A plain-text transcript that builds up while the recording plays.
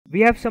We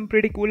have some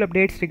pretty cool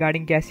updates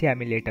regarding Cassia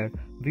emulator.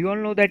 We all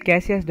know that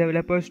Cassia's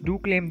developers do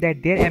claim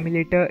that their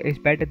emulator is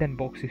better than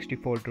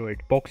Box64 Droid.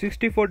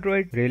 Box64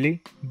 Droid?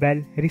 Really?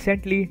 Well,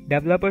 recently,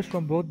 developers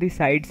from both the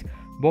sides,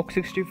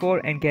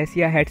 Box64 and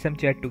Cassia, had some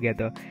chat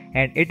together,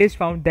 and it is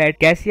found that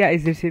Cassia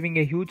is receiving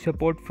a huge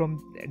support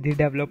from the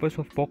developers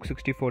of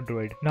Box64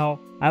 Droid. Now,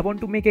 I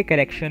want to make a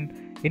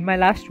correction. In my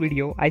last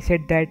video, I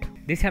said that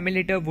this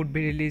emulator would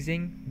be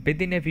releasing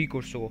within a week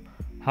or so.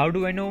 How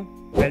do I know?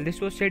 Well, this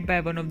was said by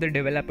one of the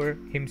developer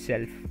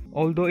himself.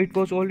 Although it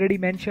was already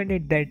mentioned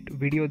in that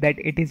video that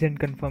it isn't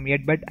confirmed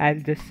yet, but I'll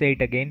just say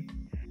it again.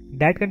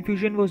 That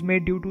confusion was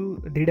made due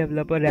to the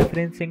developer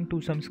referencing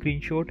to some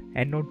screenshot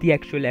and not the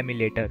actual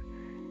emulator.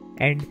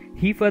 And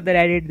he further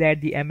added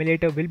that the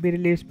emulator will be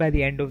released by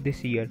the end of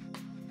this year.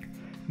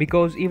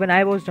 Because even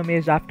I was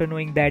amazed after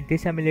knowing that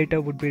this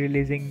emulator would be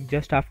releasing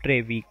just after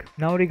a week.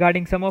 Now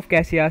regarding some of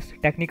Cassia's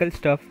technical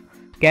stuff,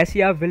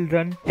 Cassia will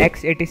run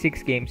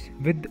x86 games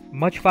with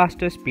much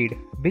faster speed,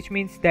 which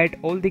means that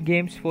all the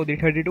games for the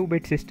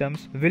 32-bit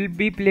systems will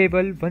be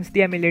playable once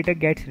the emulator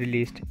gets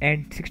released,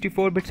 and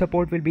 64-bit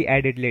support will be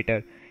added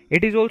later.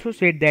 It is also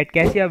said that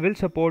Cassia will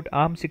support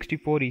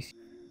Arm64 EC.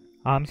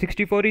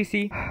 Arm64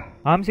 EC?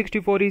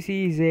 Arm64 EC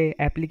is a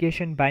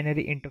application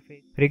binary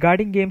interface.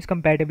 Regarding games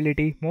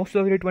compatibility, most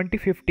of the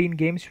 2015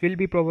 games will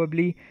be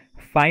probably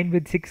fine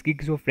with 6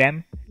 gigs of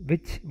RAM,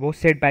 which was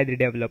said by the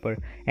developer,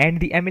 and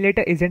the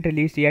emulator isn't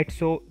released yet,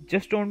 so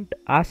just don't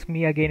ask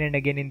me again and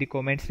again in the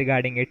comments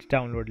regarding its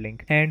download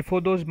link. And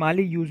for those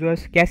Mali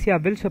users, Cassia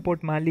will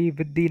support Mali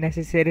with the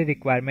necessary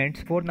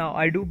requirements. For now,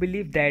 I do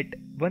believe that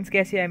once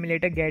Cassia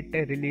emulator get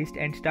released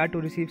and start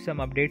to receive some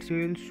updates,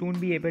 we will soon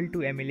be able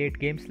to emulate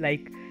games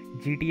like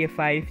GTA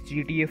 5,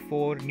 GTA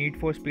 4, Need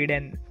for Speed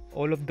and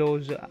all of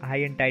those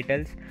high-end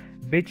titles,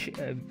 which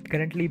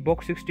currently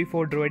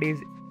Box64 Droid is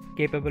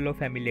capable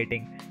of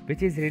emulating,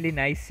 which is really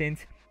nice,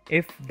 since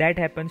if that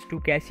happens to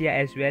Cassia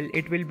as well,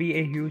 it will be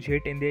a huge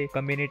hit in the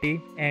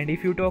community. And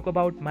if you talk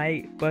about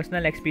my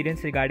personal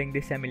experience regarding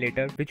this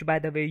emulator, which by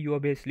the way you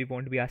obviously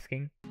won't be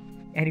asking,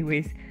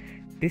 anyways,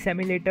 this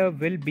emulator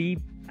will be,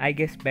 I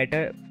guess,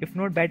 better, if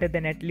not better,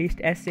 then at least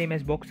as same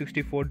as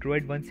Box64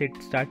 Droid once it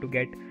start to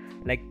get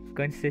like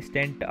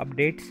consistent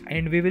updates,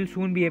 and we will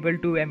soon be able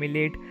to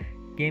emulate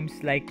games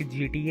like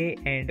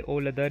GTA and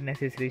all other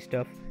necessary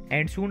stuff.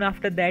 And soon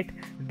after that,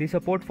 the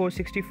support for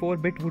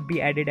 64-bit would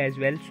be added as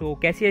well. So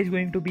Cassia is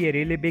going to be a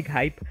really big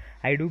hype.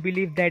 I do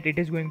believe that it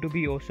is going to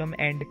be awesome,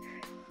 and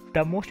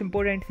the most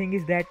important thing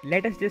is that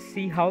let us just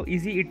see how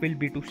easy it will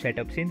be to set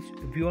up, since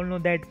we all know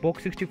that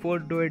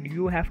Box64 Droid,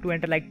 you have to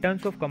enter like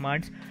tons of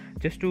commands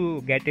just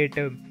to get it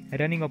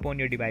running upon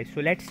your device.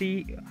 So let's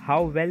see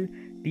how well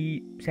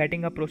the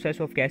setting up process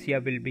of Cassia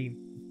will be.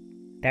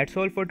 That's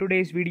all for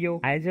today's video.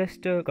 I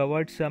just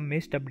covered some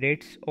missed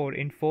updates or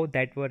info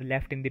that were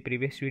left in the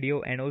previous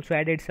video, and also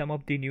added some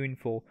of the new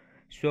info.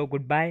 So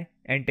goodbye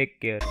and take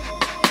care.